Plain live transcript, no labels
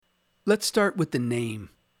Let's start with the name.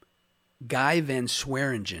 Guy Van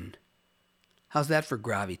Swearingen. How's that for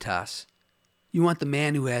gravitas? You want the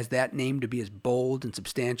man who has that name to be as bold and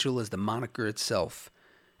substantial as the moniker itself.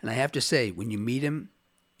 And I have to say, when you meet him,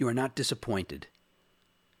 you are not disappointed.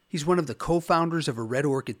 He's one of the co-founders of a Red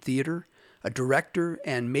Orchid Theater, a director,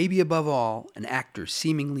 and maybe above all, an actor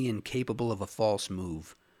seemingly incapable of a false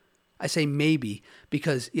move. I say maybe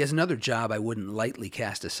because he has another job I wouldn't lightly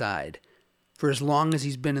cast aside. For as long as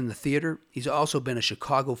he's been in the theater, he's also been a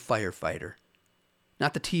Chicago firefighter.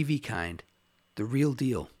 Not the TV kind, the real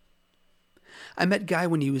deal. I met Guy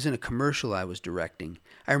when he was in a commercial I was directing.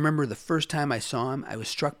 I remember the first time I saw him, I was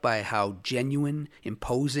struck by how genuine,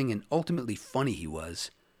 imposing, and ultimately funny he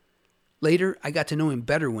was. Later, I got to know him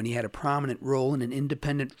better when he had a prominent role in an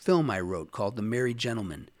independent film I wrote called The Merry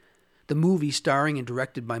Gentleman. The movie, starring and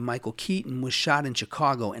directed by Michael Keaton, was shot in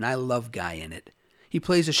Chicago, and I love Guy in it. He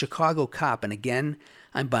plays a Chicago cop, and again,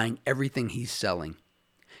 I'm buying everything he's selling.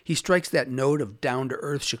 He strikes that note of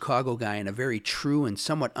down-to-earth Chicago guy in a very true and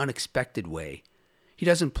somewhat unexpected way. He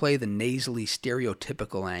doesn't play the nasally,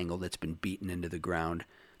 stereotypical angle that's been beaten into the ground.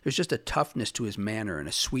 There's just a toughness to his manner and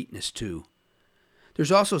a sweetness, too.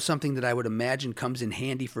 There's also something that I would imagine comes in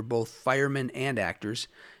handy for both firemen and actors,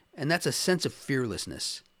 and that's a sense of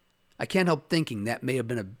fearlessness. I can't help thinking that may have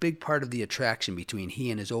been a big part of the attraction between he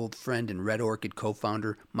and his old friend and Red Orchid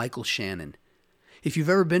co-founder, Michael Shannon. If you've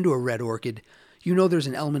ever been to a Red Orchid, you know there's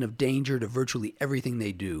an element of danger to virtually everything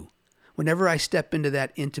they do. Whenever I step into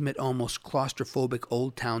that intimate, almost claustrophobic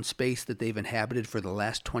old town space that they've inhabited for the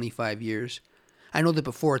last 25 years, I know that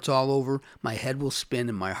before it's all over, my head will spin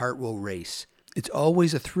and my heart will race. It's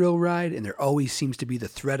always a thrill ride, and there always seems to be the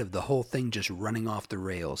threat of the whole thing just running off the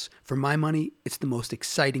rails. For my money, it's the most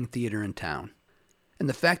exciting theater in town. And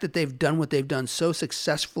the fact that they've done what they've done so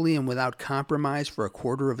successfully and without compromise for a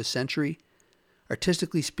quarter of a century,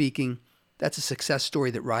 artistically speaking, that's a success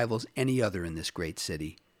story that rivals any other in this great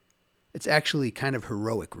city. It's actually kind of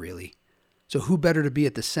heroic, really. So who better to be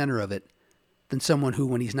at the center of it than someone who,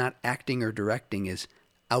 when he's not acting or directing, is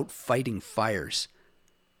out fighting fires?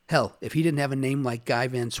 Hell, if he didn't have a name like Guy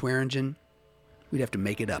Van Swearingen, we'd have to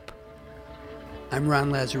make it up. I'm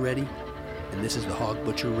Ron Lazzaretti, and this is the Hog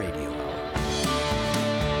Butcher Radio Hour.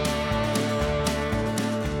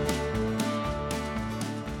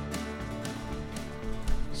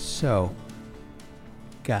 So,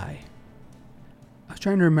 Guy, I was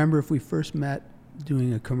trying to remember if we first met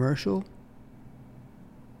doing a commercial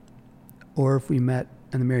or if we met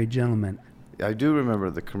on The Merry Gentleman. I do remember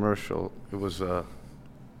the commercial. It was a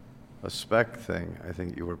spec thing I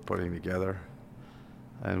think you were putting together,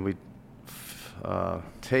 and we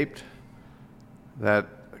taped that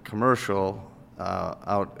commercial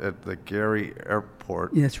out at the Gary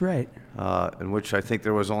Airport. Yeah, that's right. In which I think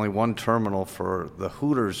there was only one terminal for the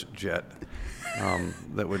Hooters jet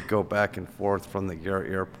that would go back and forth from the Gary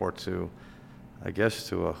Airport to, I guess,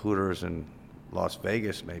 to a Hooters in Las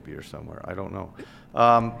Vegas maybe or somewhere. I don't know.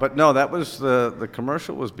 But no, that was the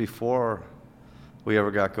commercial was before we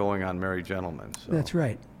ever got going on Merry Gentlemen. So. That's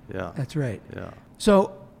right. Yeah. That's right. Yeah.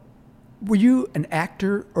 So, were you an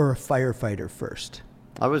actor or a firefighter first?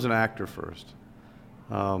 I was an actor first.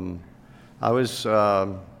 I was,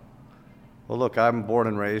 well, look, I'm born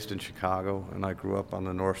and raised in Chicago, and I grew up on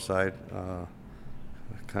the north side,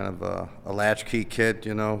 kind of a latchkey kid,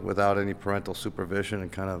 you know, without any parental supervision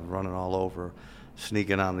and kind of running all over,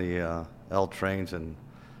 sneaking on the L trains and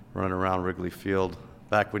running around Wrigley Field,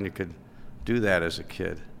 back when you could do that as a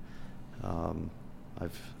kid.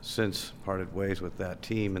 I've since parted ways with that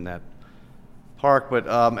team and that park, but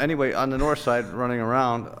anyway, on the north side, running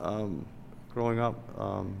around, growing up,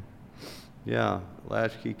 yeah,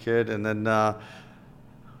 latchkey kid, and then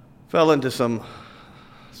fell into some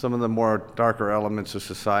of the more darker elements of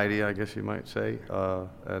society, I guess you might say,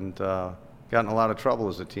 and got in a lot of trouble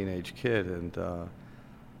as a teenage kid, and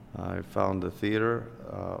I found the theater,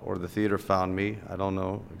 or the theater found me. I don't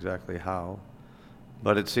know exactly how,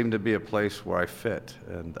 but it seemed to be a place where I fit,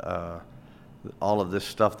 and all of this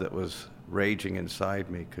stuff that was raging inside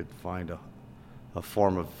me could find a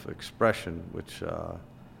form of expression which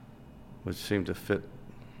seemed to fit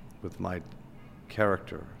with my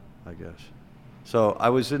character, I guess. So I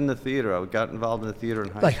was in the theater. I got involved in the theater in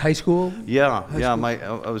high school. Like high school? Yeah, School?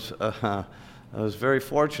 I was very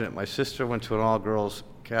fortunate. My sister went to an all-girls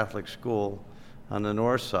Catholic school on the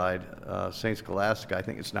north side, St. Scholastica. I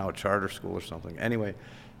think it's now a charter school or something. Anyway,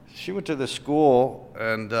 she went to the school,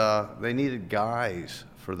 and they needed guys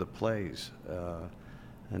for the plays,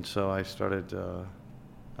 and so I started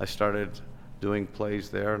doing plays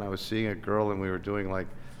there, and I was seeing a girl, and we were doing like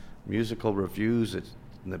musical reviews at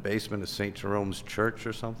in the basement of St. Jerome's Church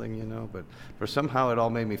or something, you know. But for somehow it all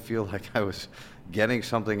made me feel like I was getting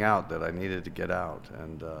something out that I needed to get out.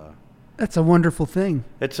 And that's a wonderful thing.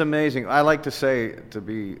 it's amazing. I like to say, to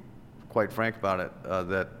be quite frank about it,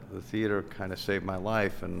 that the theater kind of saved my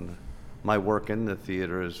life, and my work in the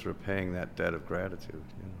theater is repaying that debt of gratitude,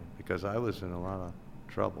 you know, because I was in a lot of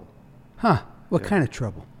trouble. Huh. What Yeah. kind of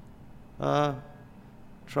trouble?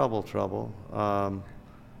 Trouble.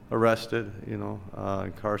 Arrested, you know,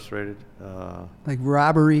 incarcerated. Like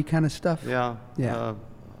robbery kind of stuff? Yeah. Yeah.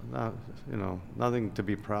 Not, you know, nothing to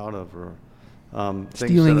be proud of, or things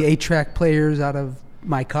Stealing that- 8-track players out of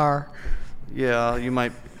my car? Yeah, I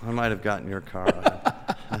might have gotten your car.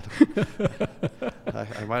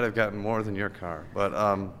 I might have gotten more than your car, but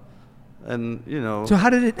and you know. So how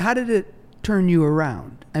did it turn you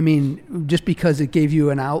around? I mean, just because it gave you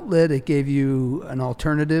an outlet, it gave you an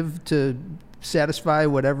alternative to satisfy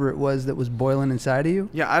whatever it was that was boiling inside of you?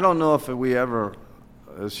 Yeah, I don't know if we ever,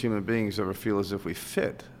 as human beings, ever feel as if we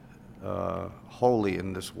fit wholly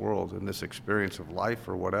in this world, in this experience of life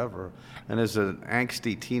or whatever. And as an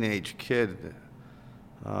angsty teenage kid,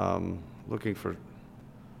 looking for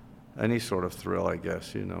any sort of thrill, I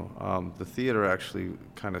guess, you know, the theater actually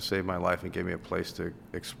kind of saved my life and gave me a place to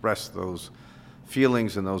express those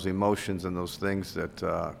feelings and those emotions and those things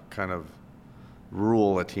that kind of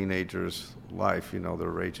rule a teenager's life. You know, they're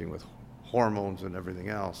raging with hormones and everything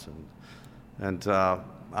else, and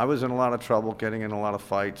I was in a lot of trouble, getting in a lot of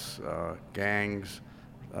fights, gangs,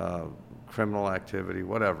 criminal activity,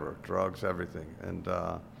 whatever, drugs, everything, and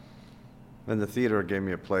the theater gave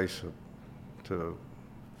me a place to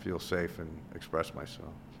feel safe and express myself.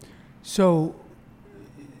 So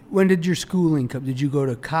when did your schooling come? Did you go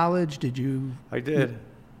to college? Did you? I did.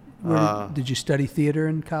 Did you study theater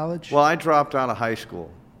in college? Well, I dropped out of high school,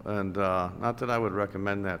 and not that I would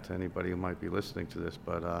recommend that to anybody who might be listening to this,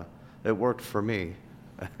 but it worked for me.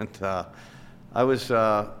 And I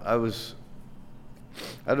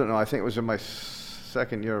don't know, I think it was in my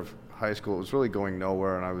second year of high school. It was really going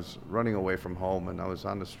nowhere, and I was running away from home, and I was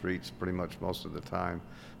on the streets pretty much most of the time.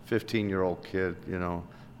 15-year-old kid, you know,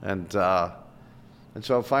 and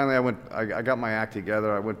so finally I got my act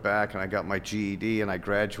together. I went back and I got my GED, and I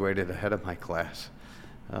graduated ahead of my class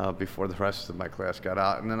before the rest of my class got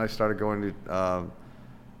out. And then I started going to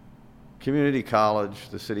community college,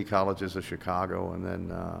 the city colleges of Chicago, and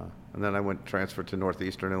then I transferred to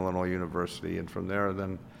Northeastern Illinois University, and from there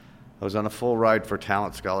then I was on a full ride for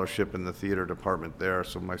talent scholarship in the theater department there,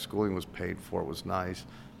 so my schooling was paid for. It was nice.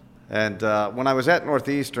 And when I was at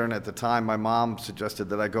Northeastern at the time, my mom suggested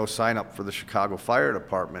that I go sign up for the Chicago Fire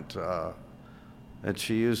Department, and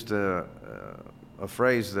she used a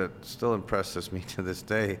phrase that still impresses me to this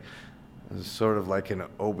day. It's sort of like an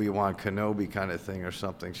Obi-Wan Kenobi kind of thing or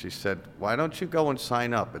something. She said, "Why don't you go and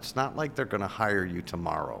sign up? It's not like they're going to hire you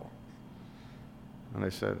tomorrow." And I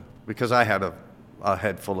said, because I had a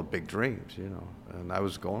head full of big dreams, you know, and I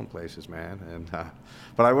was going places, man. And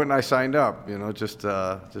but I went and I signed up, you know, just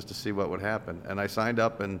to see what would happen. And I signed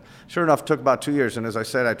up, and sure enough, it took about 2 years. And as I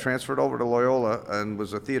said, I transferred over to Loyola and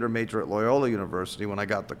was a theater major at Loyola University when I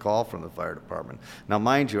got the call from the fire department. Now,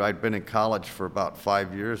 mind you, I'd been in college for about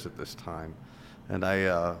 5 years at this time, and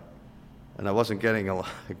I wasn't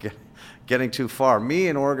getting too far. Me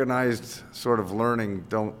and organized sort of learning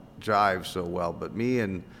don't jive so well, but me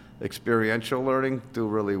and experiential learning do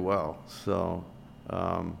really well. So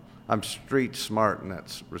I'm street smart in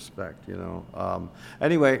that respect, you know.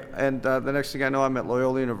 Anyway, and the next thing I know, I'm at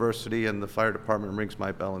Loyola University, and the fire department rings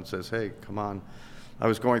my bell and says, "Hey, come on." I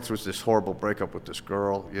was going through this horrible breakup with this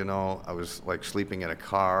girl, you know. I was like sleeping in a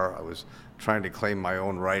car. I was trying to claim my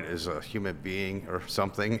own right as a human being or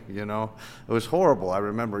something, you know. It was horrible. I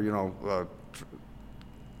remember, you know,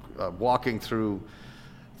 walking through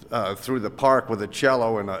the park with a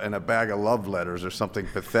cello and a bag of love letters or something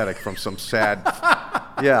pathetic from some sad.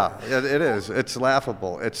 Yeah, it is. It's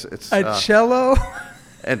laughable. It's a cello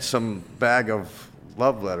and some bag of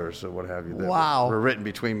love letters or what have you that Wow. were written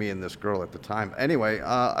between me and this girl at the time. Anyway,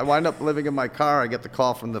 I wind up living in my car. I get the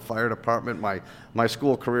call from the fire department. My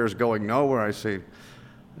school career is going nowhere. I say,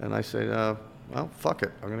 well, fuck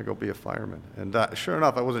it. I'm going to go be a fireman. And sure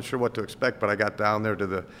enough, I wasn't sure what to expect, but I got down there to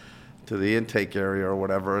the intake area or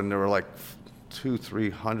whatever, and there were like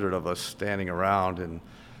 200-300 of us standing around, and,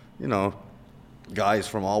 you know, guys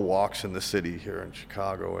from all walks in the city here in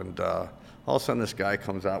Chicago. And all of a sudden this guy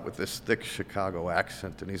comes out with this thick Chicago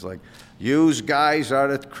accent, and he's like, "Yous guys are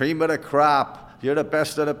the cream of the crop. You're the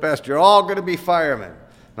best of the best. You're all going to be firemen.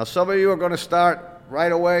 Now, some of you are going to start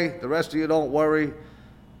right away. The rest of you, don't worry.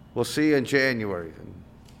 We'll see you in January." And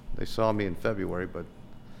they saw me in February, but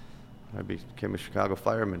I became a Chicago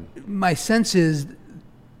fireman. My sense is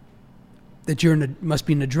that must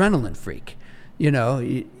be an adrenaline freak. You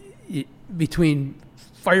know, between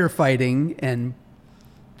firefighting and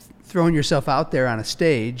throwing yourself out there on a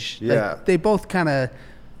stage, Yeah. like, they both kind of,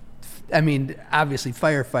 I mean, obviously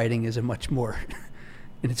firefighting is a much more,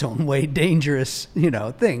 in its own way, dangerous,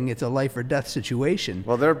 thing. It's a life or death situation.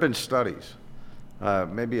 Well, there have been studies,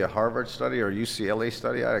 maybe a Harvard study or UCLA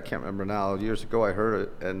study, I can't remember now. Years ago I heard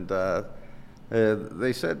it, and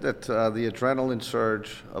they said that the adrenaline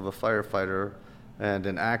surge of a firefighter and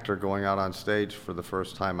an actor going out on stage for the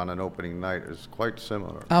first time on an opening night is quite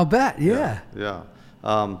similar. I'll bet, yeah. Yeah.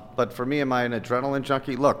 But for me, am I an adrenaline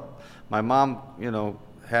junkie? Look, my mom,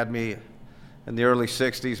 had me in the early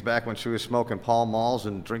 60s back when she was smoking Pall Malls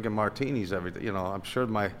and drinking martinis every day. I'm sure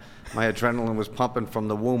my adrenaline was pumping from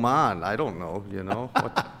the womb on. I don't know,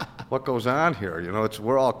 what goes on here?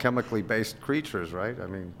 We're all chemically based creatures, right? I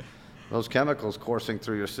mean, those chemicals coursing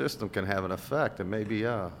through your system can have an effect, and maybe,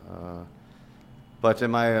 yeah. But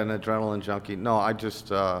am I an adrenaline junkie? No, I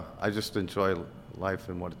just enjoy life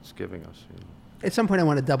and what it's giving us. At some point, I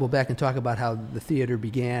want to double back and talk about how the theater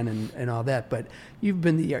began and all that. But you've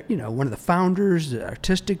been one of the founders, the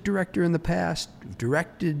artistic director in the past. You've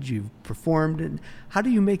directed, you've performed, and how do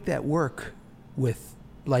you make that work with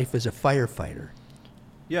life as a firefighter?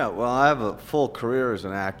 Yeah, well, I have a full career as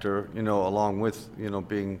an actor, along with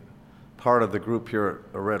being part of the group here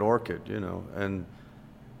at Red Orchid, and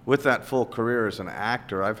with that full career as an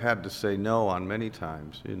actor, I've had to say no on many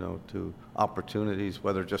times, to opportunities,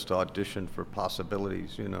 whether just to audition for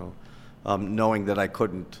possibilities, knowing that I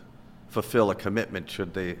couldn't fulfill a commitment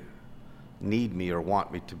should they need me or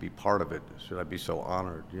want me to be part of it. Should I be so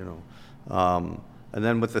honored, And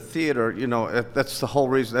then with the theater, that's the whole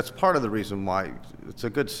reason, that's part of the reason why it's a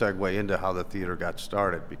good segue into how the theater got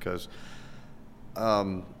started, because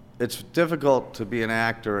it's difficult to be an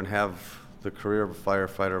actor and have the career of a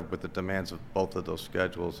firefighter with the demands of both of those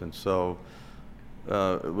schedules. And so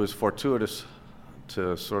it was fortuitous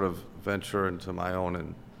to sort of venture into my own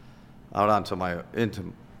and out into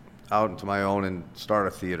my own and start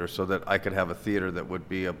a theater so that I could have a theater that would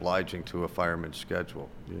be obliging to a fireman's schedule,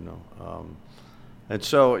 And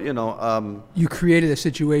so, you created a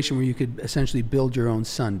situation where you could essentially build your own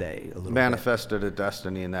Sunday a little manifested a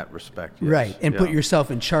destiny in that respect. Yes. Right, and put yourself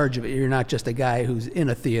in charge of it. You're not just a guy who's in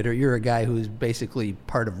a theater. You're a guy who's basically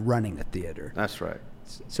part of running a theater. That's right.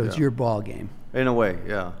 So it's your ball game. In a way,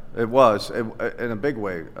 yeah. It was, in a big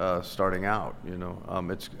way, starting out,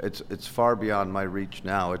 It's far beyond my reach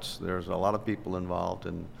now. There's a lot of people involved,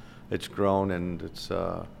 and it's grown, and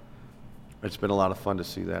it's been a lot of fun to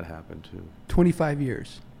see that happen, too. 25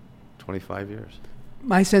 years. 25 years.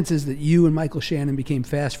 My sense is that you and Michael Shannon became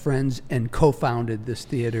fast friends and co-founded this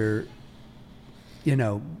theater,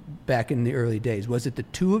 back in the early days. Was it the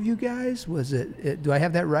two of you guys? Do I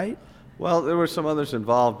have that right? Well, there were some others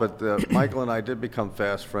involved, but Michael and I did become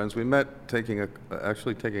fast friends. We met taking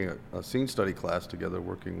a scene study class together,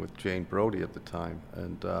 working with Jane Brody at the time.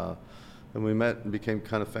 And we met and became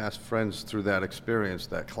kind of fast friends through that experience,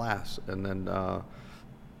 that class. And then a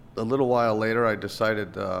little while later, I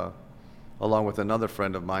decided, along with another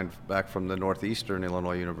friend of mine back from the Northeastern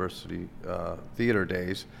Illinois University theater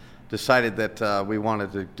days, decided that we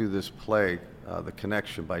wanted to do this play, The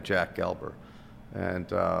Connection by Jack Gelber.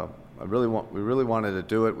 And we really wanted to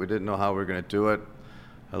do it. We didn't know how we were going to do it.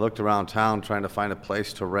 I looked around town trying to find a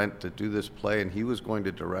place to rent to do this play, and he was going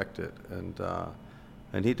to direct it.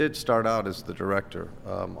 And he did start out as the director,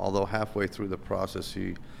 although halfway through the process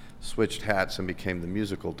he switched hats and became the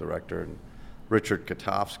musical director. And Richard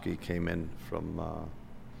Katofsky came in from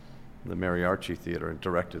the Mariachi Theater and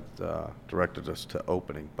directed us to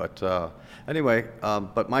opening. But anyway,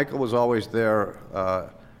 but Michael was always there,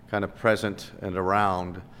 kind of present and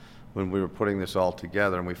around when we were putting this all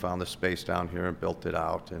together, and we found the space down here and built it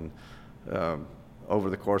out. And over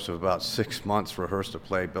the course of about 6 months, rehearsed a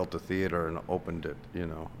play, built a theater, and opened it,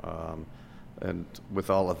 and with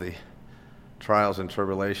all of the trials and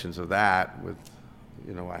tribulations of that,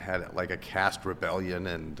 I had like a caste rebellion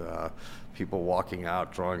and people walking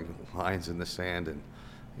out, drawing lines in the sand, and,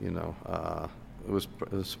 it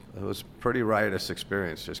was pretty riotous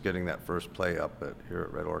experience just getting that first play up here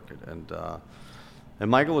at Red Orchid. And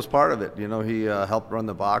Michael was part of it. He helped run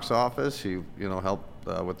the box office. He, helped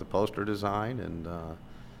with the poster design,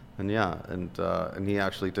 and he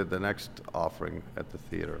actually did the next offering at the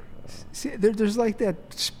theater. See, there's like that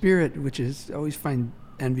spirit, which is I always find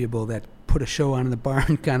enviable, that put a show on in the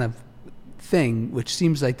barn kind of thing, which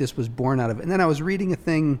seems like this was born out of it. And then I was reading a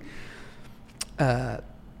thing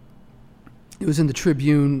It was in the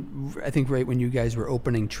Tribune, I think, right when you guys were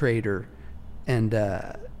opening Trader, and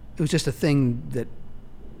it was just a thing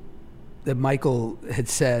that Michael had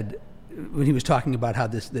said when he was talking about how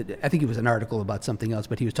I think it was an article about something else,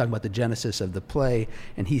 but he was talking about the genesis of the play,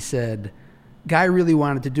 and he said, Guy really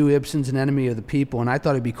wanted to do Ibsen's An Enemy of the People, and I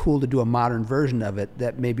thought it'd be cool to do a modern version of it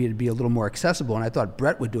that maybe it'd be a little more accessible, and I thought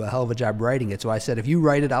Brett would do a hell of a job writing it, so I said, if you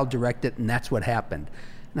write it, I'll direct it, and that's what happened.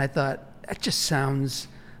 And I thought, that just sounds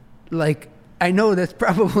like, I know that's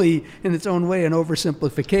probably in its own way an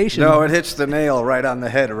oversimplification. No, it hits the nail right on the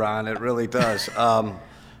head, Ron. It really does.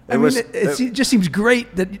 It just seems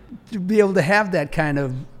great that to be able to have that kind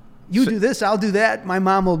of, you do this, I'll do that, my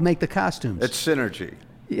mom will make the costumes. It's synergy.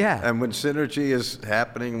 Yeah. And when synergy is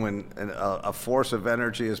happening, when a force of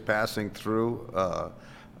energy is passing through,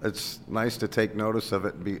 it's nice to take notice of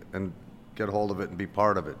it and get hold of it and be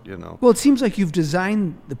part of it, you know. Well, it seems like you've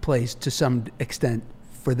designed the place to some extent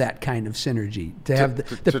for that kind of synergy, to have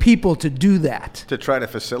the people to do that. To try to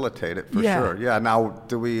facilitate it, for sure. Yeah, now,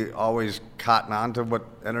 do we always cotton on to what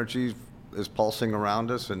energy is pulsing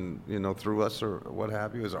around us and, you know, through us or what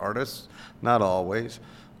have you as artists? Not always.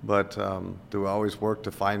 But do we always work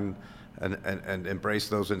to find and embrace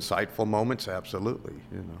those insightful moments? Absolutely,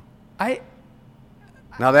 you know.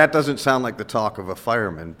 Now, that doesn't sound like the talk of a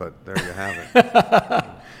fireman, but there you have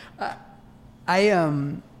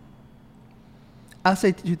it. I'll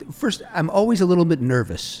say to you, first, I'm always a little bit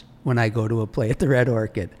nervous when I go to a play at the Red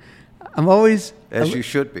Orchid. I'm always... As you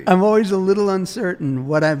should be. I'm always a little uncertain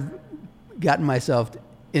what I've gotten myself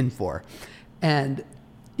in for. And,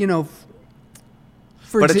 you know...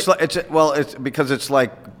 It's because it's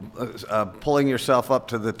like pulling yourself up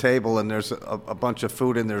to the table and there's a bunch of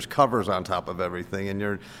food and there's covers on top of everything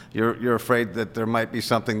and you're afraid that there might be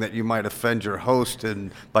something that you might offend your host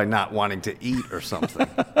by not wanting to eat or something.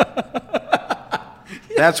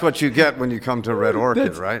 That's what you get when you come to Red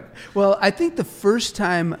Orchid, right? Well, I think the first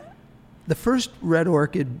Red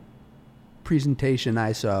Orchid presentation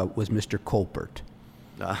I saw was Mr. Colpert.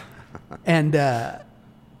 And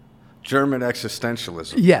German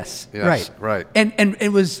existentialism. Yes, right. And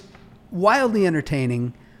it was wildly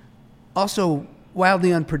entertaining, also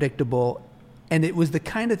wildly unpredictable, and it was the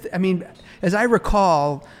kind of, as I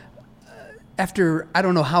recall, after I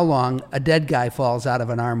don't know how long, a dead guy falls out of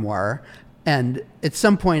an armoire, and at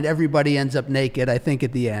some point everybody ends up naked, I think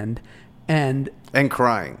at the end, and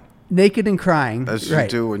crying. Naked and crying. As you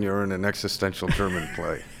do when you're in an existential German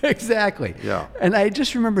play. Exactly. Yeah. And I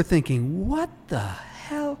just remember thinking, what the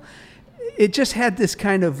hell? It just had this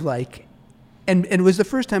kind of like, and it was the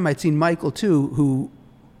first time I'd seen Michael too, who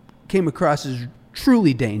came across as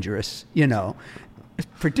truly dangerous, you know,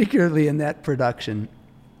 particularly in that production.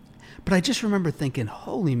 But I just remember thinking,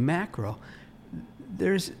 holy mackerel,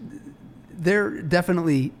 they're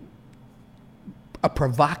definitely a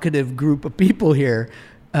provocative group of people here.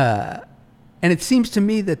 And it seems to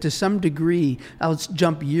me that to some degree, I'll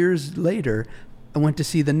jump years later, I went to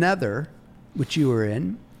see The Nether, which you were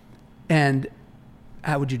in. And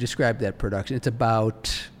how would you describe that production? It's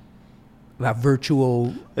about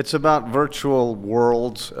virtual... It's about virtual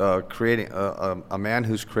worlds, creating a man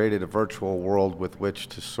who's created a virtual world with which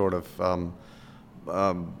to sort of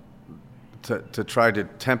to try to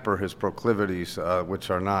temper his proclivities, which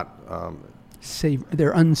are not...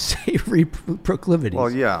 they're unsavory proclivities.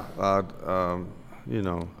 Well, yeah. A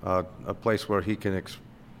place where he can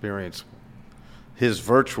experience his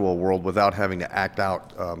virtual world without having to act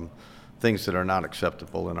out things that are not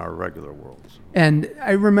acceptable in our regular worlds. And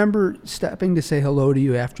I remember stopping to say hello to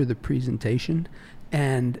you after the presentation,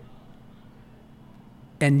 and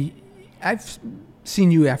I've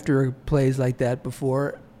seen you after plays like that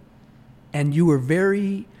before, and you were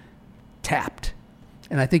very tapped.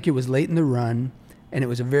 And I think it was late in the run, and it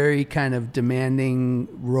was a very kind of demanding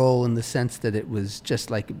role in the sense that it was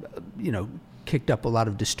just like, kicked up a lot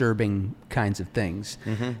of disturbing kinds of things.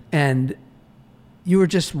 Mm-hmm. And you were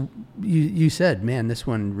just, you said, man, this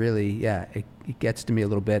one really, it gets to me a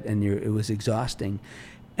little bit, and it was exhausting.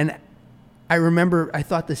 And I remember I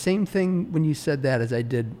thought the same thing when you said that as I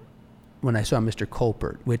did when I saw Mr.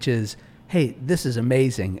 Colpert, which is, hey, this is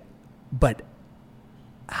amazing, but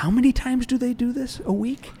how many times do they do this a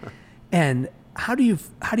week? And how do you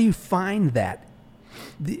find that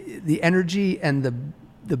the energy and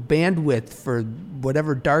the bandwidth for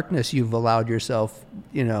whatever darkness you've allowed yourself,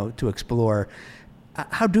 to explore?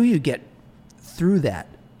 How do you get through that,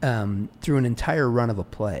 through an entire run of a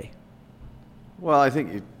play? Well, I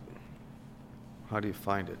think how do you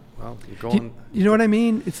find it? Well, you go on. You know what I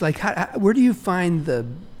mean? It's like, where do you find the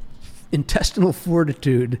intestinal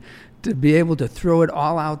fortitude to be able to throw it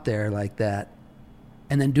all out there like that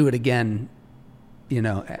and then do it again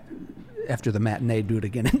after the matinee, do it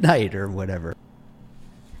again at night or whatever.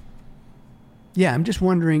 Yeah, I'm just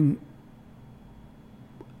wondering,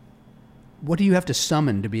 what do you have to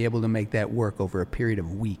summon to be able to make that work over a period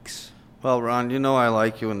of weeks? Well, Ron, I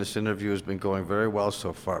like you, and this interview has been going very well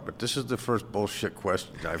so far, but this is the first bullshit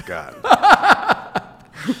question I've got.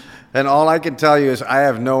 And all I can tell you is I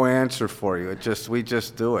have no answer for you. We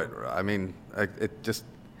just do it. I mean, it just...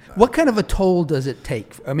 What kind of a toll does it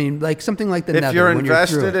take? I mean, like something like the nether. If you're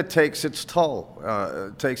invested, it takes its toll.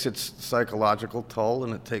 It takes its psychological toll,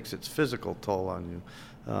 and it takes its physical toll on you.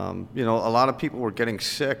 A lot of people were getting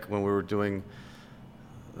sick when we were doing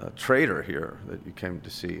Trader here that you came to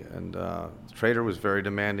see, and Trader was very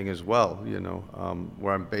demanding as well.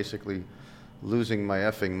 Where I'm basically losing my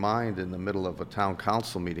effing mind in the middle of a town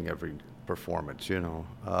council meeting every performance.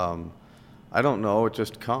 I don't know. It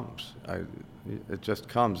just comes. It just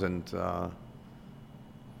comes, and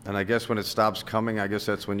I guess when it stops coming, I guess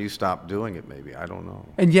that's when you stop doing it. Maybe, I don't know.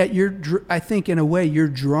 And yet, I think in a way you're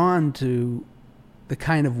drawn to the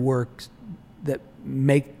kind of work that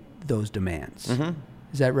make those demands. Mm-hmm.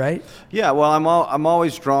 Is that right? Yeah. Well, I'm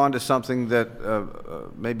always drawn to something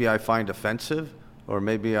that maybe I find offensive, or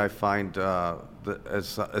maybe I find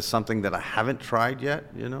as something that I haven't tried yet.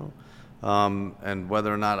 And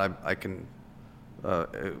whether or not I can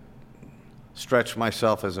stretch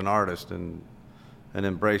myself as an artist and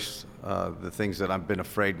embrace the things that I've been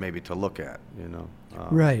afraid maybe to look at.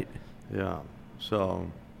 Right. Yeah.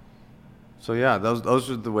 So yeah, those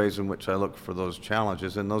are the ways in which I look for those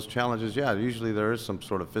challenges. And those challenges, yeah, usually there is some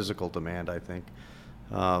sort of physical demand, I think.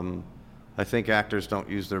 I think actors don't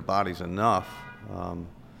use their bodies enough.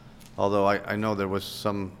 Although I know there was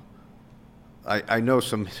some, I know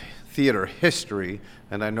some theater history,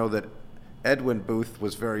 and I know that Edwin Booth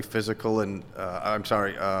was very physical, and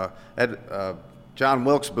John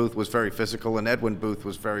Wilkes Booth was very physical, and Edwin Booth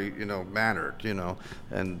was very, mannered,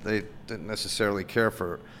 and they didn't necessarily care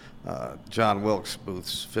for John Wilkes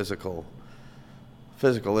Booth's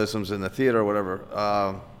physicalisms in the theater or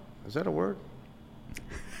whatever. Is that a word?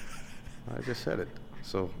 I just said it,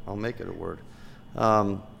 so I'll make it a word.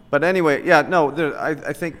 But anyway, yeah, no,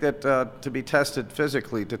 I think that to be tested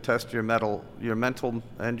physically, to test your mental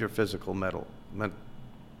and your physical metal.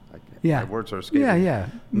 Yeah. My words are escaping. Yeah.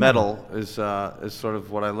 Metal is sort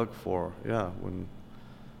of what I look for, when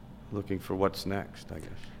looking for what's next, I guess.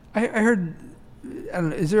 I heard, I don't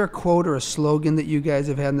know, is there a quote or a slogan that you guys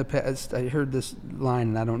have had in the past? I heard this line,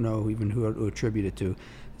 and I don't know even who to attribute it to.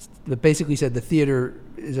 That basically said the theater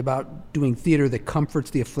is about doing theater that comforts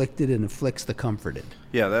the afflicted and afflicts the comforted.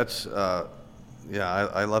 Yeah, that's I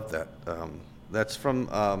love that. That's from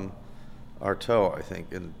Artaud, I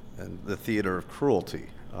think, and the theater of cruelty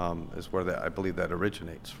is where I believe that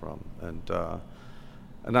originates from, and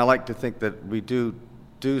I like to think that we do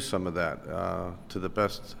some of that to the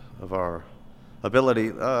best of our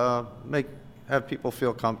ability. Have people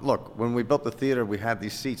feel Look, when we built the theater, we had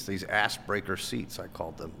these seats, these ass breaker seats, I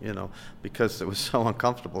called them, because it was so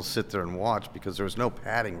uncomfortable to sit there and watch because there was no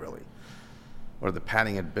padding really, or the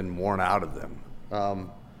padding had been worn out of them.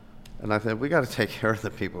 And I thought, we got to take care of the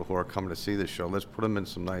people who are coming to see this show. Let's put them in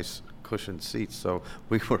some nice cushioned seats. So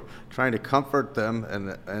we were trying to comfort them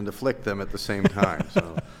and afflict them at the same time.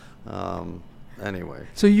 So anyway.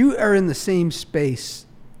 So you are in the same space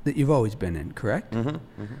that you've always been in, correct? Mm-hmm.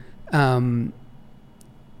 Mm-hmm.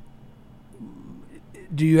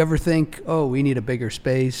 Do you ever think, we need a bigger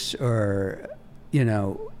space, or,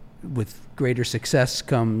 with greater success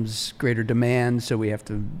comes greater demand, so we have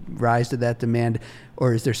to rise to that demand?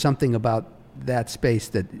 Or is there something about that space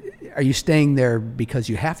that, are you staying there because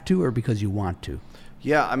you have to or because you want to?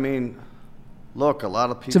 Yeah, I mean, look, a lot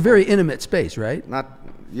of people... It's a very intimate space, right?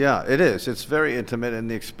 Yeah, it is. It's very intimate,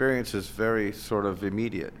 and the experience is very sort of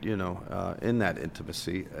immediate, in that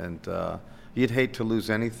intimacy. And you'd hate to lose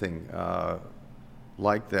anything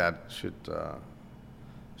like that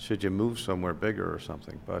should you move somewhere bigger or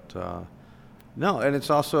something. But no, and it's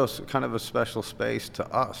also kind of a special space to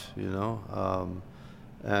us,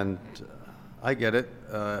 and I get it.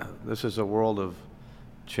 This is a world of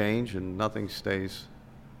change, and nothing stays,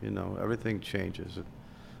 everything changes.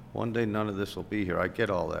 One day none of this will be here. I get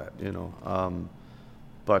all that,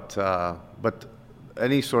 but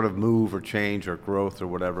any sort of move or change or growth or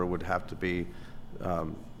whatever would have to be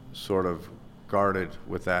sort of guarded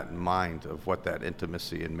with that in mind, of what that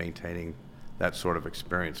intimacy and maintaining that sort of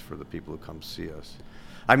experience for the people who come see us.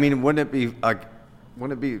 I mean, wouldn't it be like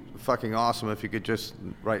wouldn't it be fucking awesome if you could just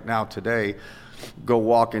right now today go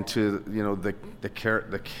walk into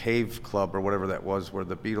the Cave Club or whatever that was where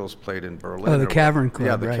the Beatles played in Berlin. Oh, the Cavern Club.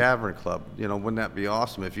 Yeah, the right. Cavern Club. Wouldn't that be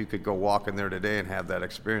awesome if you could go walk in there today and have that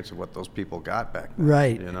experience of what those people got back then?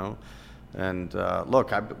 Right. And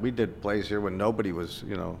look, we did plays here when nobody was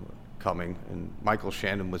coming, and Michael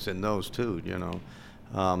Shannon was in those too.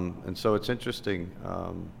 And so it's interesting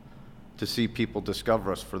to see people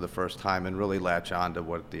discover us for the first time and really latch on to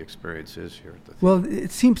what the experience is here at the theater. Well,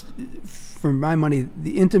 it seems, for my money,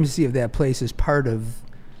 the intimacy of that place is part of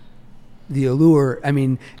the allure. I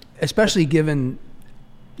mean, especially given,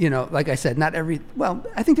 like I said,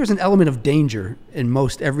 I think there's an element of danger in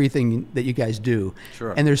most everything that you guys do.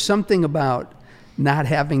 Sure. And there's something about not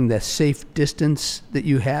having the safe distance that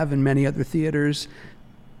you have in many other theaters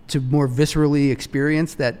to more viscerally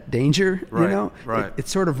experience that danger, Right, right.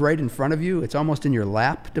 It's sort of right in front of you. It's almost in your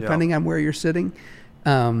lap, depending on where you're sitting.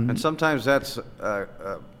 And sometimes that's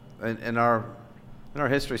in our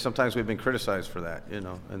history. Sometimes we've been criticized for that,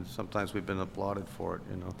 and sometimes we've been applauded for it.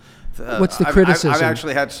 What's the criticism? I've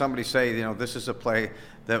actually had somebody say, this is a play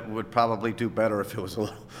that would probably do better if it was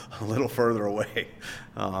a little further away,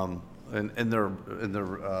 in their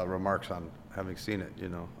remarks on having seen it.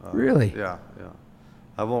 Really? Yeah.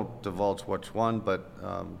 I won't divulge which one, but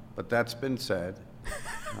that's been said,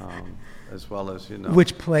 as well as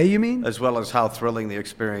Which play you mean? as well as how thrilling the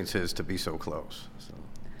experience is to be so close. So.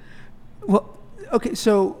 Well, okay,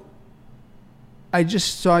 so I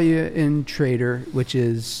just saw you in Traitor, which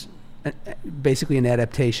is basically an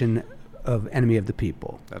adaptation of Enemy of the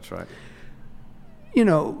People. That's right.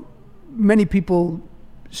 Many people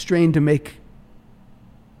strain to make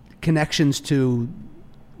connections to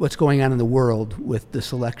what's going on in the world with the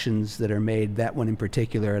selections that are made, that one in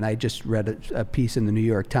particular. And I just read a piece in the New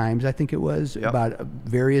York Times, I think it was, about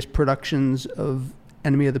various productions of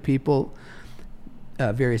Enemy of the People,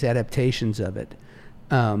 various adaptations of it.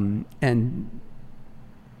 And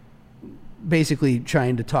basically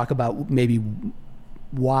trying to talk about maybe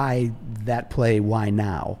why that play, why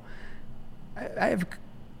now. I have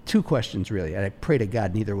two questions, really. I pray to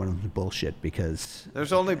God neither one of them is bullshit, because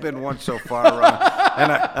There's only been one so far, Ron,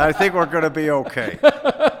 and I think we're going to be okay.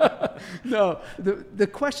 No, the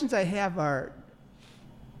questions I have are,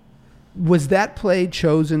 was that play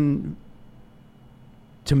chosen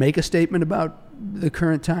to make a statement about the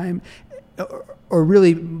current time? Or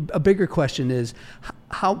really, a bigger question is,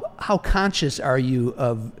 how conscious are you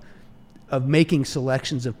of making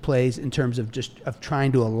selections of plays in terms of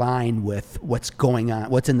trying to align with what's going on,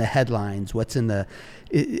 what's in the headlines,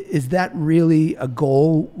 is that really a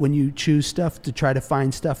goal when you choose stuff, to try to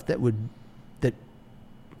find stuff that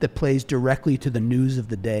plays directly to the news of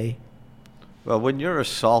the day? Well, when you're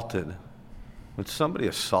assaulted, when somebody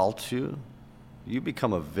assaults you, you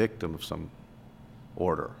become a victim of some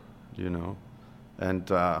order, and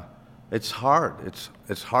it's hard.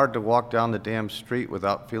 It's hard to walk down the damn street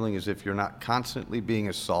without feeling as if you're not constantly being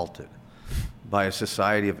assaulted by a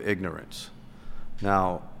society of ignorance.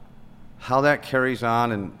 Now, how that carries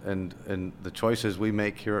on and the choices we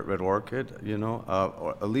make here at Red Orchid,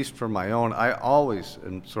 or at least for my own, I always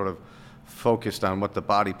am sort of focused on what the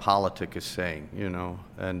body politic is saying,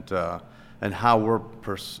 and how we're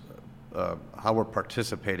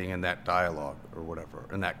participating in that dialogue or whatever,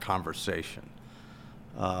 in that conversation.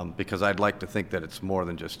 Because I'd like to think that it's more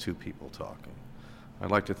than just two people talking.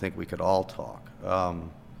 I'd like to think we could all talk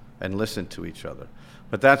and listen to each other.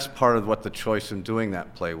 But that's part of what the choice in doing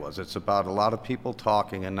that play was. It's about a lot of people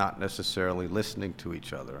talking and not necessarily listening to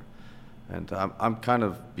each other. And I'm kind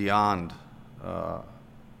of beyond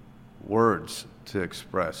words to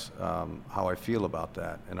express how I feel about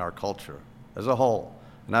that in our culture as a whole.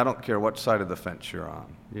 And I don't care what side of the fence you're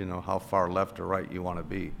on, how far left or right you want to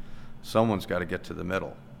be. Someone's got to get to the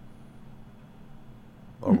middle,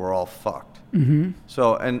 or we're all fucked. Mm-hmm.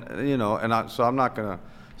 So, so I'm not going to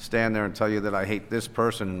stand there and tell you that I hate this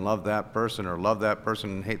person and love that person, or love that person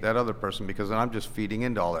and hate that other person, because then I'm just feeding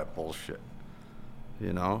into all that bullshit,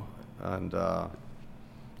 And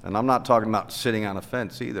I'm not talking about sitting on a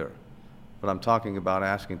fence either, but I'm talking about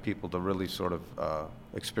asking people to really sort of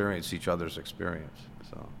experience each other's experience.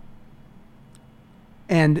 So.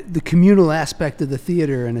 And the communal aspect of the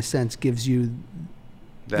theater, in a sense, gives you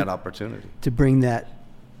that opportunity to bring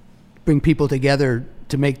people together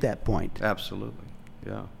to make that point. Absolutely,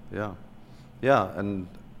 yeah, and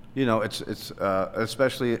it's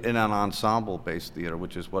especially in an ensemble-based theater,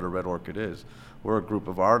 which is what a Red Orchid is. We're a group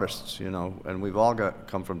of artists, and we've all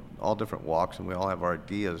come from all different walks, and we all have our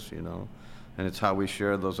ideas, and it's how we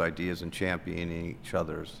share those ideas and championing each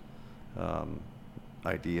other's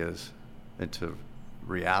ideas into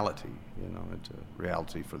reality, into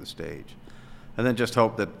reality for the stage. And then just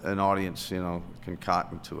hope that an audience, can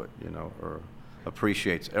cotton to it, or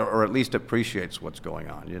appreciates, or at least appreciates what's going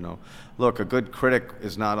on, Look, a good critic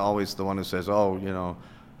is not always the one who says, oh,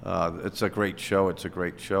 it's a great show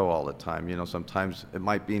all the time. Sometimes it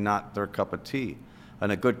might be not their cup of tea.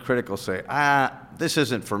 And a good critic will say, this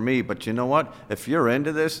isn't for me, but you know what? If you're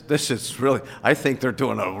into this is really, I think they're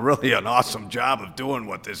doing an awesome job of doing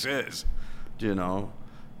what this is,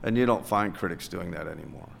 And you don't find critics doing that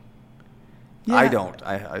anymore. Yeah. I don't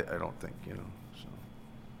think, so.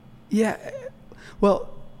 Yeah. Well,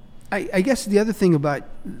 I guess the other thing about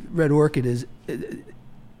Red Orchid is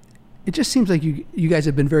it just seems like you guys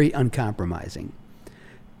have been very uncompromising.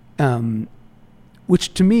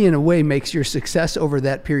 Which to me in a way makes your success over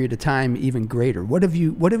that period of time even greater. What have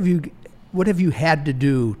you had to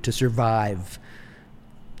do to survive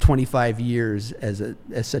 25 years as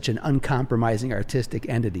such an uncompromising artistic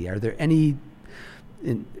entity? Are there any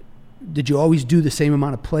did you always do the same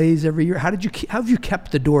amount of plays every year? How have you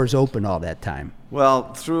kept the doors open all that time?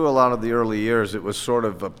 Well, through a lot of the early years, it was sort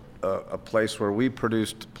of a place where we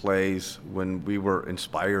produced plays when we were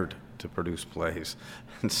inspired to produce plays.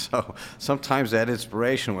 And so sometimes that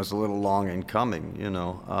inspiration was a little long in coming,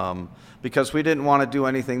 because we didn't want to do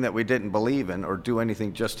anything that we didn't believe in or do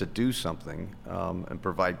anything just to do something and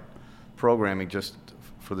provide programming just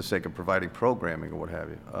for the sake of providing programming or what have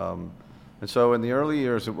you. And so in the early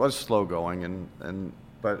years, it was slow going,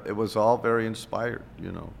 but it was all very inspired,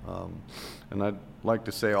 And I'd like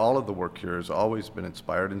to say all of the work here has always been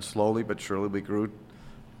inspired, and slowly but surely we grew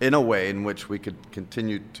in a way in which we could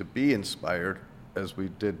continue to be inspired as we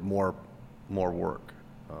did more work.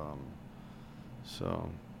 So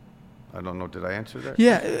I don't know, did I answer that?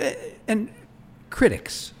 Yeah, and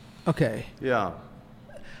critics, okay. Yeah.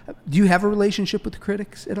 Do you have a relationship with the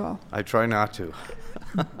critics at all? I try not to.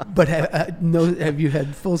 But have you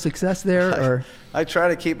had full success there, or? I try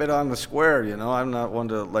to keep it on the square, I'm not one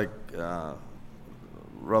to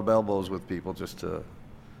rub elbows with people just to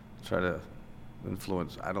try to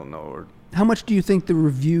influence, I don't know. Or how much do you think the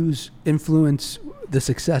reviews influence the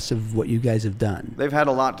success of what you guys have done? They've had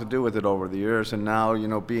a lot to do with it over the years, and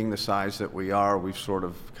now, being the size that we are, we've sort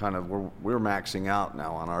of we're maxing out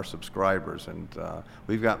now on our subscribers, and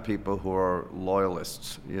we've got people who are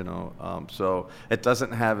loyalists, so it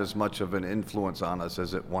doesn't have as much of an influence on us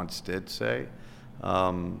as it once did, say.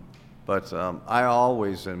 But I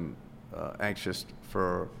always am anxious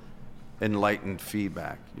for enlightened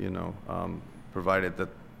feedback, provided that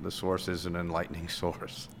the source is an enlightening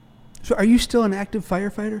source. So are you still an active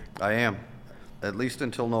firefighter? I am, at least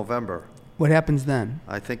until November. What happens then?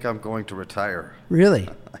 I think I'm going to retire. Really?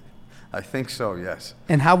 I think so, yes.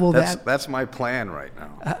 And how will that's my plan right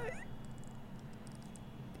now.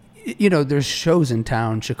 There's shows in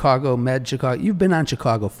town, Chicago Med, Chicago. You've been on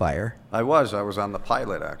Chicago Fire. I was on the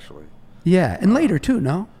pilot, actually. Yeah, and later too,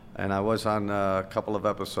 no? And I was on a couple of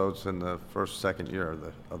episodes in the second year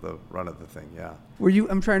of the run of the thing, yeah.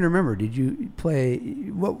 I'm trying to remember, did you play,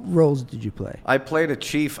 what roles did you play? I played a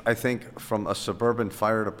chief, I think, from a suburban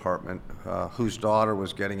fire department whose daughter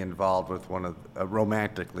was getting involved with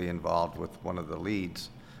romantically involved with one of the leads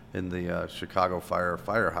in the Chicago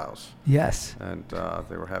firehouse. Yes. And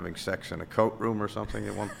they were having sex in a coat room or something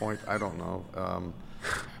at one point, I don't know.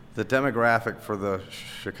 The demographic for the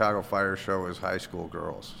Chicago Fire show is high school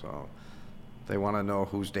girls, so they want to know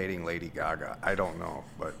who's dating Lady Gaga. I don't know,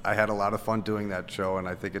 but I had a lot of fun doing that show, and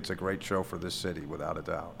I think it's a great show for this city, without a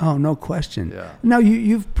doubt. Oh, no question. Yeah. Now,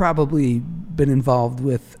 you've probably been involved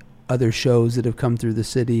with other shows that have come through the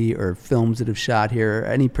city or films that have shot here.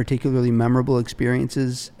 Any particularly memorable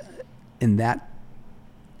experiences in that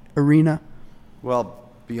arena? Well,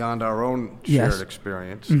 beyond our own shared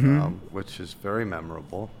experience, which is very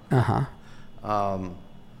memorable. Yeah,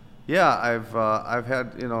 I've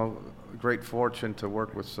had great fortune to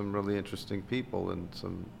work with some really interesting people and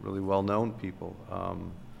some really well-known people.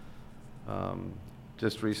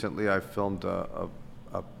 Just recently, I filmed a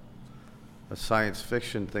science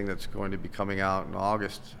fiction thing that's going to be coming out in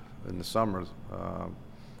August in the summer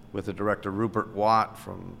with the director Rupert Watt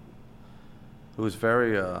who was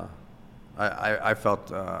very. I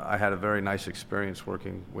felt I had a very nice experience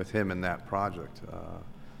working with him in that project,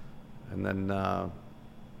 and then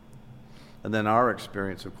our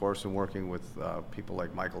experience, of course, in working with people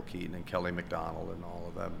like Michael Keaton and Kelly MacDonald and all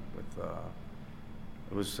of them.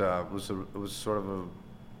 It was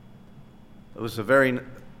a very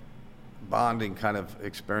bonding kind of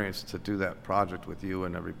experience to do that project with you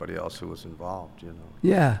and everybody else who was involved, you know.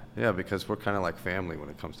 Yeah. Yeah, because we're kind of like family when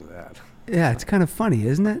it comes to that. Yeah, it's kind of funny,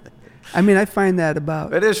 isn't it? I mean, I find that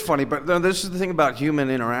about... It is funny, but this is the thing about human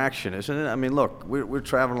interaction, isn't it? I mean, look, we're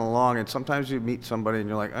traveling along, and sometimes you meet somebody and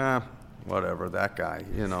you're like, whatever, that guy,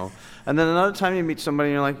 you know. And then another time you meet somebody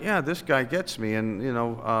and you're like, yeah, this guy gets me, and, you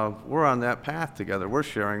know, we're on that path together. We're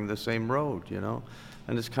sharing the same road, you know.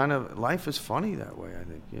 And it's kind of, life is funny that way, I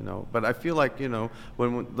think, you know. But I feel like, you know,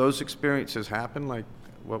 when those experiences happen, like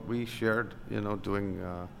what we shared, you know, doing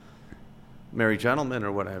Merry Gentlemen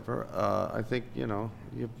or whatever, I think, you know,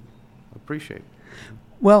 you appreciate.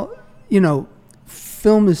 Well, you know,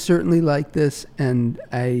 film is certainly like this, and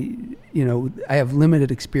I have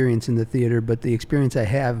limited experience in the theater, but the experience I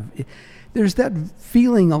have, there's that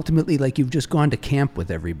feeling ultimately like you've just gone to camp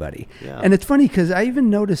with everybody. Yeah. And it's funny because I even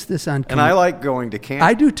noticed this on... And I like going to camp.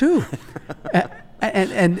 I do too.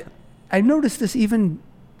 and I noticed this even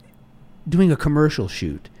doing a commercial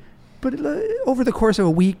shoot. But over the course of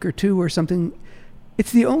a week or two or something,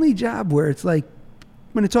 it's the only job where it's like,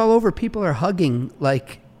 when it's all over, people are hugging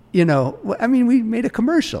like, you know, I mean, we made a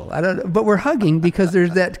commercial, but we're hugging because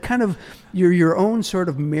there's that kind of, you're your own sort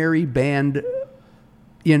of merry band,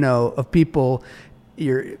 you know, of people.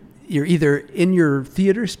 You're either in your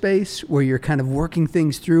theater space where you're kind of working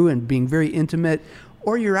things through and being very intimate,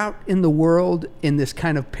 or you're out in the world in this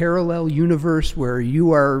kind of parallel universe where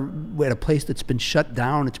you are at a place that's been shut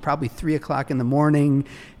down. It's probably 3 o'clock in the morning,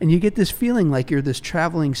 and you get this feeling like you're this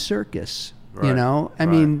traveling circus, right, you know? I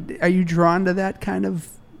mean, are you drawn to that kind of?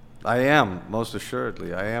 I am, most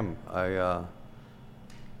assuredly. I am.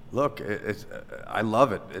 Look, I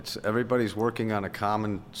love it. It's everybody's working on a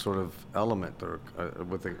common sort of element, or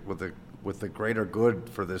with the greater good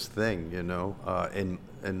for this thing, you know,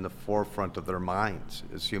 in the forefront of their minds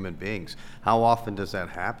as human beings. How often does that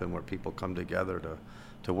happen, where people come together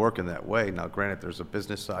to work in that way? Now, granted, there's a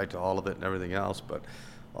business side to all of it and everything else, but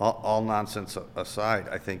all nonsense aside,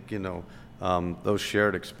 I think, you know, those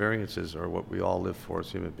shared experiences are what we all live for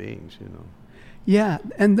as human beings, you know. Yeah,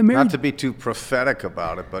 and not to be too prophetic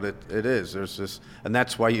about it, but it is. There's this, and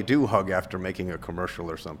that's why you do hug after making a commercial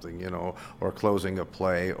or something, you know, or closing a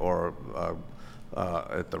play, or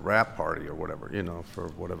at the wrap party or whatever, you know, for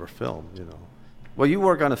whatever film, you know. Well, you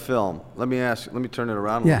work on a film. Let me turn it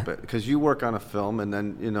around a little bit, because you work on a film, and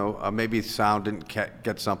then, you know, maybe sound didn't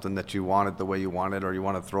get something that you wanted the way you wanted, or you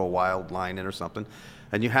want to throw a wild line in or something,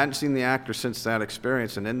 and you hadn't seen the actor since that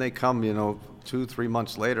experience, and then they come, you know, 2-3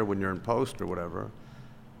 months later when you're in post or whatever,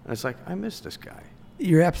 and it's like, I miss this guy.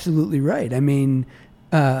 You're absolutely right. I mean,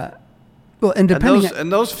 well, and depending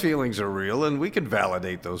and those feelings are real, and we can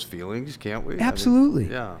validate those feelings, can't we?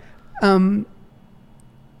 Absolutely. I mean, yeah.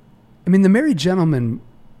 I mean, The Merry Gentlemen,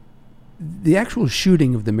 the actual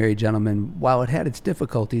shooting of The Merry Gentlemen, while it had its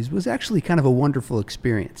difficulties, was actually kind of a wonderful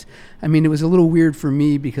experience. I mean, it was a little weird for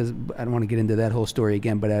me because I don't want to get into that whole story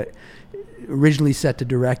again, but I originally set to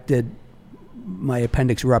direct it. My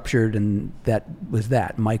appendix ruptured, and that was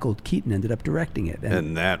that. Michael Keaton ended up directing it.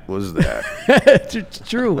 And that was that. It's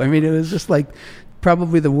true. I mean, it was just like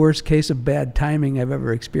probably the worst case of bad timing I've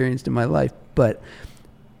ever experienced in my life. But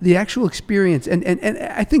the actual experience, and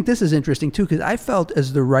I think this is interesting too, because I felt,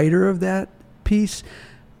 as the writer of that piece,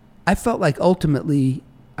 I felt like ultimately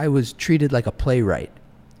I was treated like a playwright,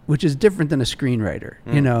 which is different than a screenwriter.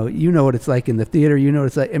 You know what it's like in the theater. You know what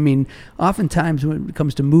it's like. I mean, oftentimes when it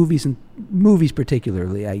comes to movies, and movies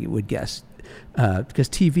particularly, I would guess, because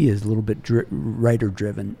TV is a little bit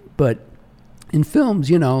writer-driven. But in films,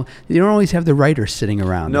 you know, you don't always have the writer sitting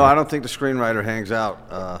around. No, there. I don't think the screenwriter hangs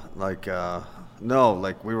out like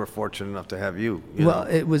we were fortunate enough to have you. Well,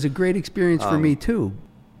 it was a great experience for me too.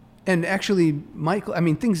 And actually, Michael, I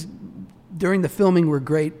mean, things during the filming were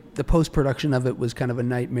great. The post-production of it was kind of a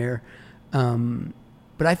nightmare.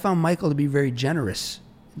 But I found Michael to be very generous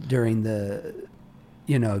during the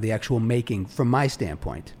actual making, from my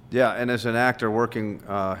standpoint. Yeah, and as an actor working,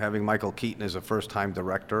 having Michael Keaton as a first-time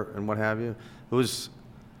director and what have you,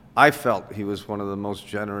 I felt he was one of the most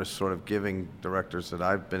generous, sort of giving directors that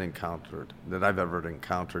I've ever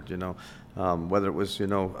encountered, you know, whether it was, you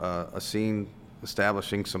know, a scene,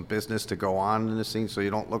 establishing some business to go on in the scene so you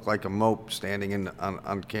don't look like a mope standing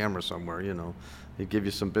on camera somewhere, you know. He'd give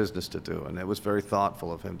you some business to do, and it was very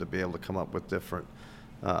thoughtful of him to be able to come up with different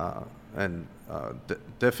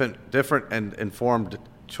and informed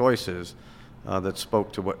choices that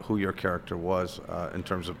spoke to who your character was in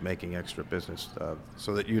terms of making extra business,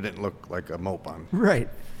 so that you didn't look like a mope on frame.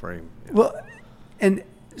 You know? Well, and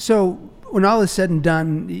so when all is said and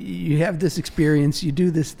done, you have this experience, you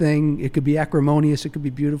do this thing. It could be acrimonious, it could be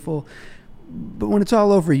beautiful. but when it's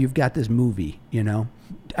all over, you've got this movie, you know.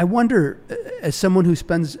 I wonder, as someone who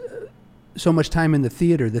spends so much time in the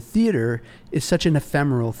theater is such an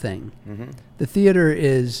ephemeral thing. Mm-hmm. The theater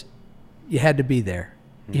is, you had to be there,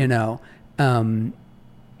 you know.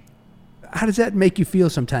 How does that make you feel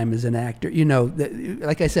sometime as an actor? You know,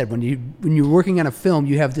 like I said, when you're working on a film,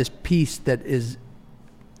 you have this piece that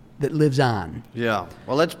lives on. Yeah.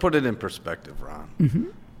 Well, let's put it in perspective, Ron. Mm-hmm.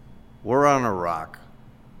 We're on a rock,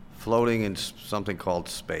 floating in something called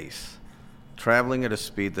space, traveling at a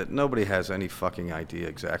speed that nobody has any fucking idea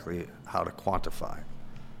exactly how to quantify.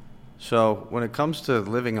 So when it comes to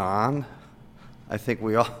living on, I think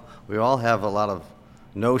we all have a lot of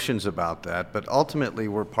notions about that, but ultimately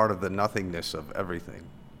we're part of the nothingness of everything.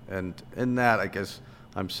 And in that, I guess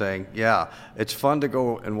I'm saying, yeah, it's fun to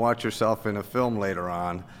go and watch yourself in a film later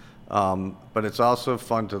on, but it's also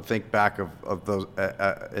fun to think back of those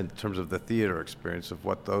in terms of the theater experience of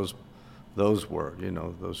what those were, you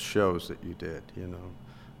know, those shows that you did, you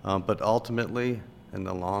know. But ultimately, in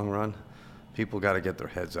the long run, people got to get their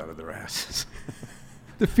heads out of their asses.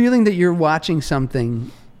 The feeling that you're watching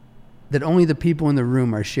something that only the people in the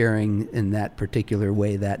room are sharing in that particular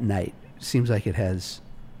way that night seems like it has.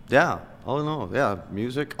 Yeah. Oh no. Yeah.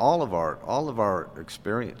 Music, all of our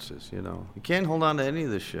experiences. You know, you can't hold on to any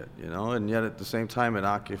of this shit. You know, and yet at the same time, it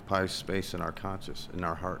occupies space in our conscious, in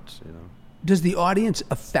our hearts. You know. Does the audience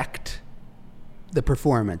affect the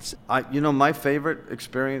performance? My favorite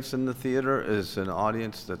experience in the theater is an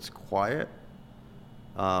audience that's quiet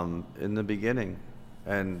in the beginning,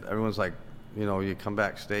 and everyone's like, you know, you come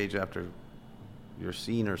backstage after your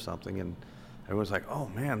scene or something, and everyone's like, oh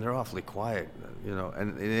man, they're awfully quiet, you know.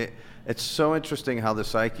 And it's so interesting how the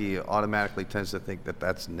psyche automatically tends to think that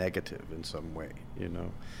that's negative in some way, you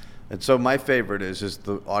know. And so my favorite is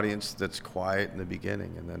the audience that's quiet in the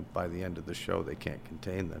beginning, and then by the end of the show they can't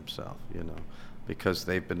contain themselves, you know, because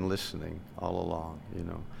they've been listening all along, you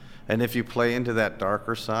know. And if you play into that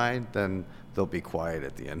darker side, then they'll be quiet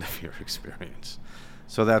at the end of your experience.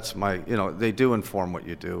 So that's they do inform what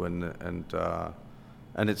you do, and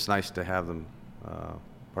it's nice to have them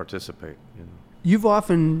participate, you know. You've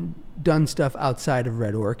often done stuff outside of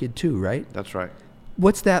Red Orchid too, right? That's right.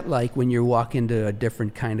 What's that like when you walk into a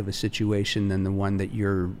different kind of a situation than the one that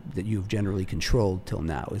you've generally controlled till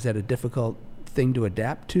now? Is that a difficult thing to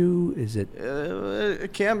adapt to? Is it?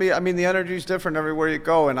 It can be. I mean, the energy is different everywhere you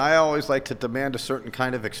go, and I always like to demand a certain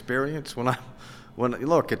kind of experience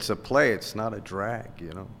look, it's a play, it's not a drag,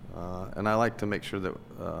 you know, and I like to make sure that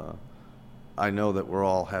I know that we're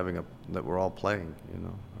all playing, you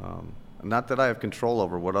know. Not that I have control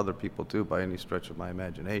over what other people do by any stretch of my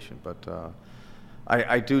imagination, but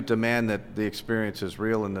I do demand that the experience is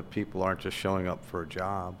real and that people aren't just showing up for a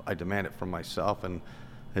job. I demand it from myself, and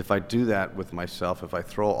if I do that with myself, if I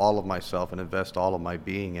throw all of myself and invest all of my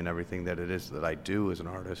being in everything that it is that I do as an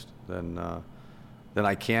artist, then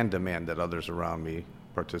I can demand that others around me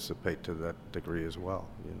participate to that degree as well,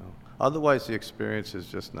 you know. Otherwise, the experience is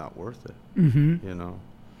just not worth it, you know.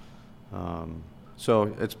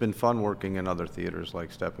 So it's been fun working in other theaters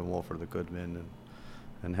like Steppenwolf or the Goodman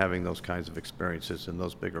and having those kinds of experiences in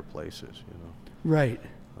those bigger places, you know. Right.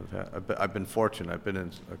 I've been fortunate. I've been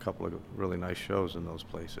in a couple of really nice shows in those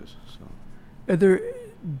places. So.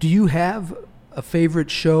 Do you have a favorite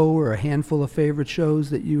show or a handful of favorite shows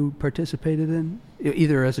that you participated in,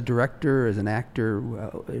 either as a director or as an actor,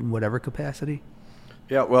 in whatever capacity?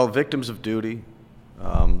 Yeah, well, Victims of Duty,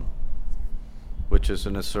 which is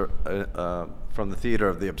from the Theater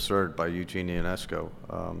of the Absurd by Eugene Ionesco.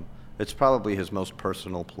 It's probably his most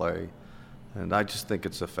personal play, and I just think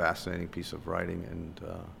it's a fascinating piece of writing and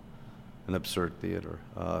an absurd theater.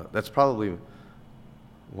 That's probably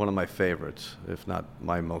one of my favorites, if not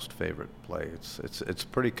my most favorite play. It's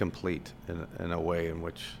pretty complete in a way in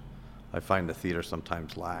which I find the theater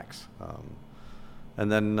sometimes lacks.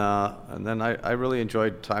 And then I really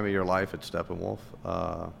enjoyed Time of Your Life at Steppenwolf.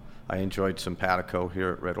 I enjoyed Simpatico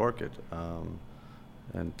here at Red Orchid,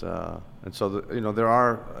 and so there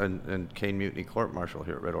are and Caine Mutiny Court Martial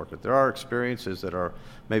here at Red Orchid. There are experiences that are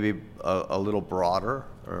maybe a little broader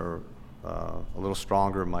or a little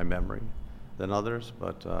stronger in my memory than others,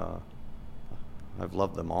 but I've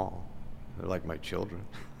loved them all. They're like my children,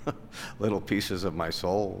 little pieces of my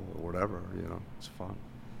soul or whatever. You know, it's fun.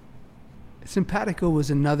 Simpatico was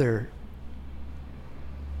another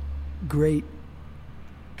great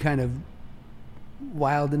kind of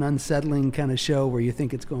wild and unsettling kind of show where you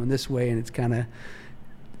think it's going this way and it's kind of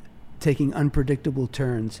taking unpredictable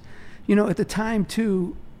turns. You know, at the time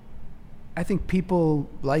too, I think people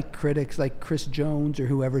like critics like Chris Jones or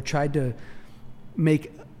whoever tried to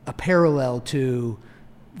make a parallel to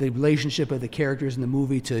the relationship of the characters in the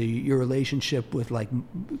movie to your relationship with, like,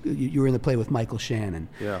 you were in the play with Michael Shannon.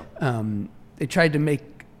 Yeah. They tried to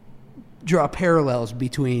draw parallels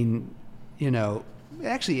between,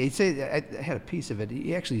 actually, I had a piece of it.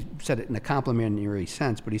 He actually said it in a complimentary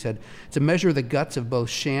sense, but he said, to measure the guts of both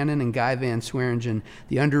Shannon and Guy Van Sweringen,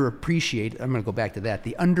 I'm going to go back to that,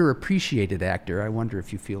 the underappreciated actor, I wonder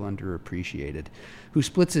if you feel underappreciated, who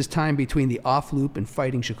splits his time between the Off-Loop and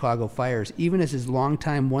fighting Chicago fires, even as his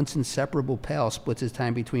longtime, once inseparable pal splits his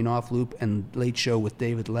time between Off-Loop and Late Show with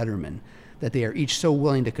David Letterman, that they are each so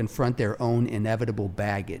willing to confront their own inevitable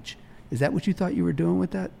baggage. Is that what you thought you were doing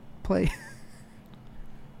with that play?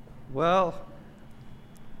 Well,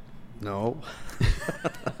 no.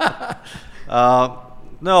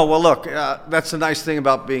 No, well, look, that's the nice thing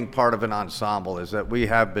about being part of an ensemble is that we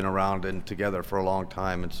have been around and together for a long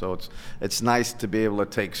time, and so it's nice to be able to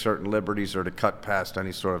take certain liberties or to cut past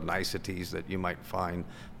any sort of niceties that you might find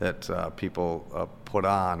that people put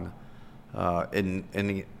on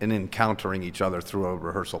in encountering each other through a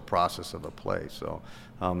rehearsal process of a play. So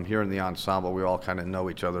here in the ensemble, we all kind of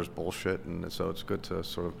know each other's bullshit, and so it's good to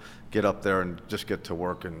sort of get up there and just get to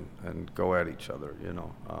work and go at each other,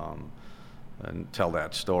 and tell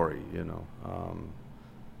that story, and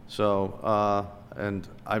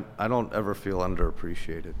I don't ever feel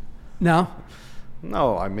underappreciated. No?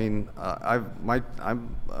 No, I mean, I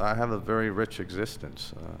have a very rich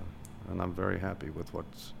existence, and I'm very happy with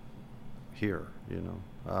what's here,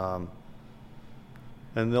 and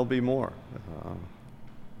there'll be more.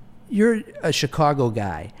 You're a Chicago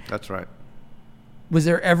guy. That's right. Was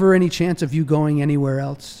there ever any chance of you going anywhere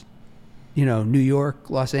else? New York,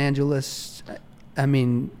 Los Angeles? I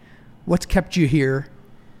mean, what's kept you here?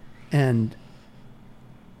 And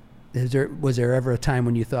was there ever a time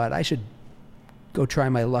when you thought, I should go try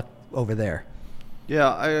my luck over there?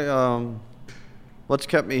 Yeah, what's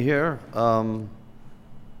kept me here?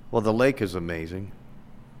 Well, the lake is amazing.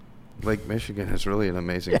 Lake Michigan is really an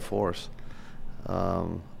amazing force.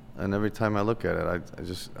 And every time I look at it,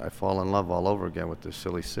 I fall in love all over again with this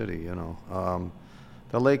silly city,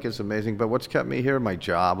 The lake is amazing, but what's kept me here? My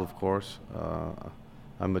job, of course.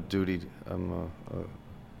 I'm a duty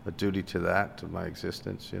to that, to my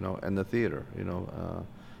existence, and the theater,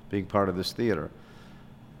 being part of this theater.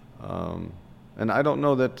 And I don't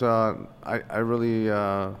know that I really.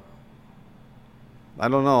 I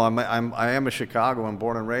don't know. I am a Chicago. I'm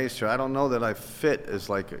born and raised here. I don't know that I fit as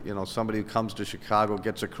somebody who comes to Chicago,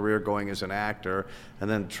 gets a career going as an actor, and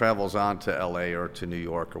then travels on to L.A. or to New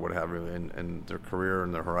York or whatever, and their career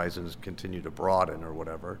and their horizons continue to broaden or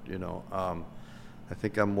whatever. I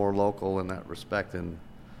think I'm more local in that respect, and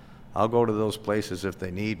I'll go to those places if they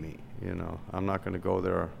need me. I'm not going to go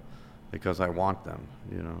there because I want them.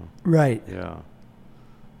 Right. Yeah.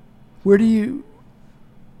 Where do you?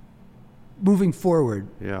 Moving forward,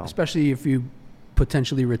 yeah. Especially if you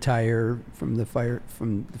potentially retire from the fire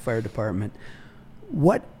department,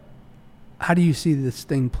 how do you see this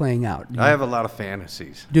thing playing out? I have a lot of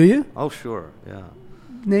fantasies. Do you? Oh, sure, yeah.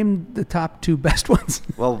 Name the top two best ones.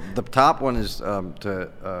 Well, the top one is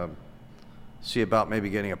to see about maybe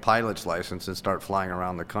getting a pilot's license and start flying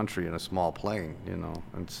around the country in a small plane, and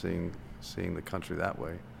seeing the country that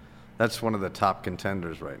way. That's one of the top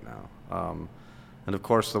contenders right now. And of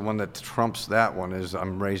course, the one that trumps that one is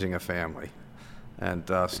I'm raising a family, and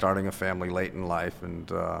starting a family late in life,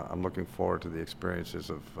 and I'm looking forward to the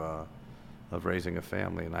experiences of raising a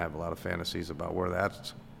family, and I have a lot of fantasies about where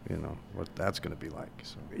that's, what that's going to be like.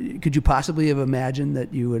 So. Could you possibly have imagined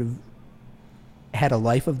that you would have had a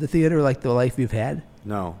life of the theater like the life you've had?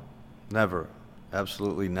 No, never,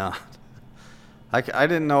 absolutely not. I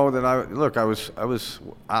didn't know that I was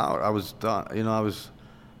out, I was done,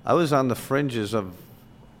 I was on the fringes of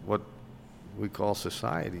what we call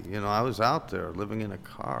society. I was out there living in a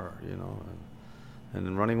car,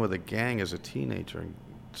 and running with a gang as a teenager and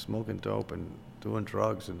smoking dope and doing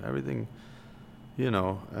drugs and everything,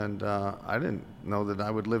 and I didn't know that I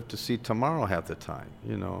would live to see tomorrow half the time.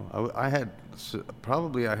 I had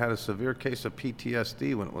a severe case of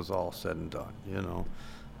PTSD when it was all said and done,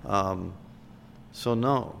 so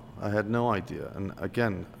no, I had no idea. And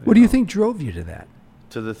again, what do you think drove you to that?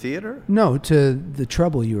 To the theater? No, to the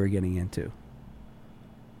trouble you were getting into.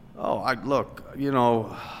 Oh, look,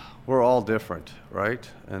 we're all different, right?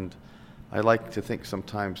 And I like to think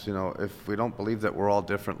sometimes, if we don't believe that we're all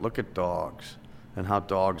different, look at dogs and how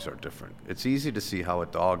dogs are different. It's easy to see how a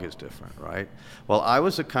dog is different, right? Well, I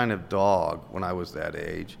was a kind of dog when I was that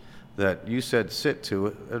age that you said sit to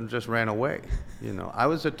it and just ran away. I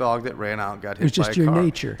was a dog that ran out and got hit by a car. It was just your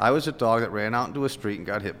nature. I was a dog that ran out into a street and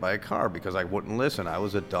got hit by a car because I wouldn't listen. I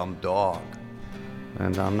was a dumb dog.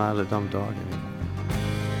 and I'm not a dumb dog anymore.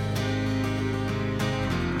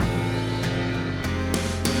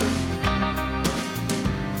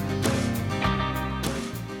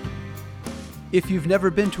 If you've never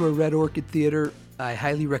been to a Red Orchid Theater, I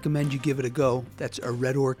highly recommend you give it a go. That's a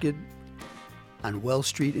Red Orchid on Wells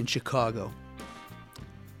Street in Chicago.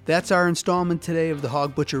 That's our installment today of the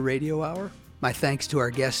Hog Butcher Radio Hour. My thanks to our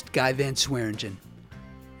guest, Guy Van Swearingen.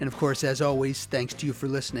 And of course, as always, thanks to you for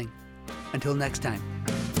listening. Until next time.